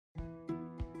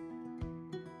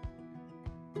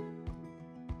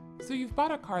So you've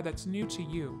bought a car that's new to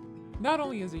you. Not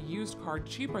only is a used car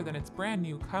cheaper than its brand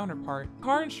new counterpart,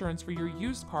 car insurance for your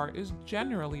used car is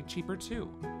generally cheaper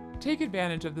too. Take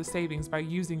advantage of the savings by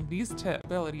using these tips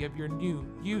ability of your new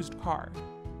used car.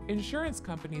 Insurance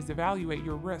companies evaluate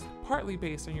your risk partly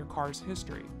based on your car's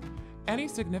history. Any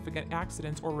significant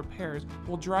accidents or repairs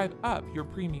will drive up your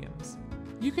premiums.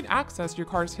 You can access your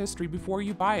car's history before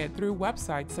you buy it through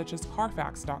websites such as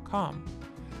Carfax.com.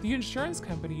 The insurance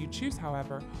company you choose,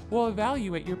 however, will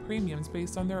evaluate your premiums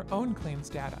based on their own claims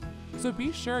data, so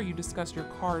be sure you discuss your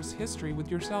car's history with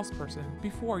your salesperson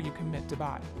before you commit to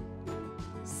buy.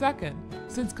 Second,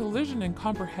 since collision and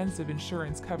comprehensive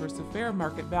insurance covers the fair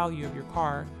market value of your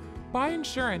car, buy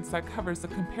insurance that covers the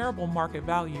comparable market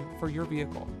value for your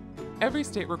vehicle. Every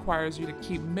state requires you to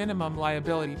keep minimum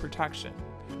liability protection.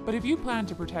 But if you plan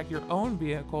to protect your own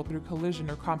vehicle through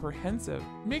collision or comprehensive,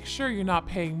 make sure you're not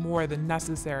paying more than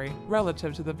necessary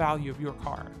relative to the value of your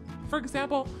car. For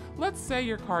example, let's say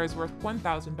your car is worth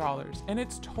 $1,000 and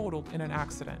it's totaled in an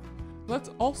accident. Let's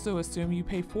also assume you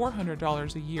pay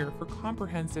 $400 a year for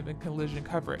comprehensive and collision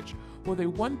coverage with a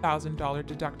 $1,000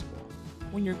 deductible.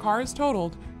 When your car is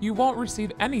totaled, you won't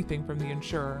receive anything from the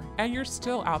insurer and you're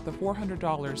still out the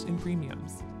 $400 in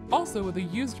premiums. Also, with a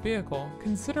used vehicle,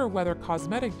 consider whether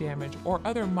cosmetic damage or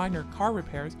other minor car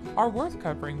repairs are worth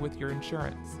covering with your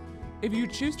insurance. If you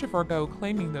choose to forego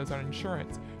claiming those on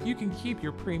insurance, you can keep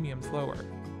your premiums lower.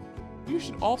 You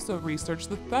should also research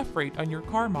the theft rate on your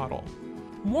car model.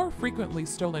 More frequently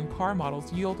stolen car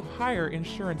models yield higher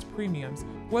insurance premiums,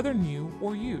 whether new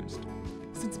or used.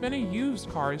 Since many used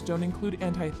cars don't include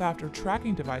anti-theft or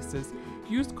tracking devices,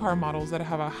 used car models that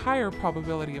have a higher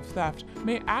probability of theft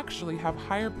may actually have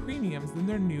higher premiums than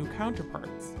their new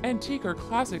counterparts. Antique or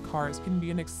classic cars can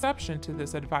be an exception to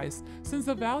this advice since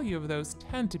the value of those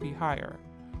tend to be higher.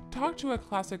 Talk to a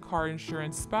classic car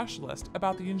insurance specialist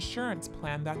about the insurance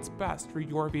plan that's best for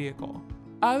your vehicle.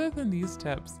 Other than these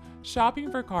tips,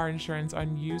 shopping for car insurance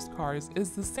on used cars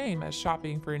is the same as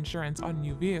shopping for insurance on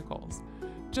new vehicles.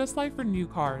 Just like for new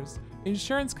cars,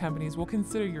 insurance companies will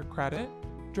consider your credit,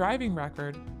 driving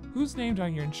record, who's named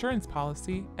on your insurance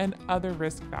policy, and other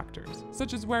risk factors,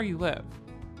 such as where you live.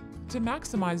 To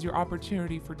maximize your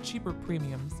opportunity for cheaper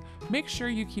premiums, make sure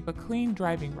you keep a clean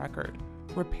driving record,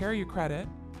 repair your credit,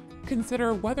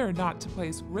 consider whether or not to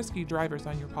place risky drivers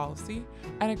on your policy,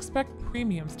 and expect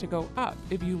premiums to go up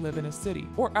if you live in a city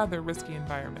or other risky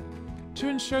environment. To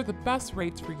ensure the best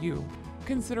rates for you,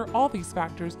 consider all these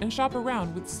factors and shop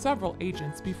around with several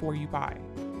agents before you buy.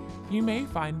 You may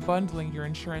find bundling your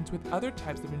insurance with other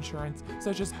types of insurance,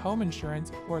 such as home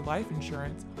insurance or life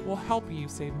insurance, will help you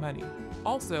save money.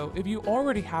 Also, if you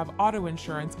already have auto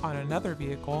insurance on another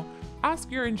vehicle, ask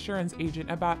your insurance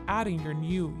agent about adding your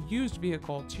new used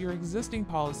vehicle to your existing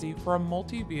policy for a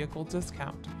multi-vehicle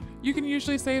discount. You can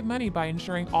usually save money by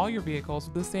insuring all your vehicles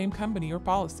with the same company or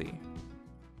policy.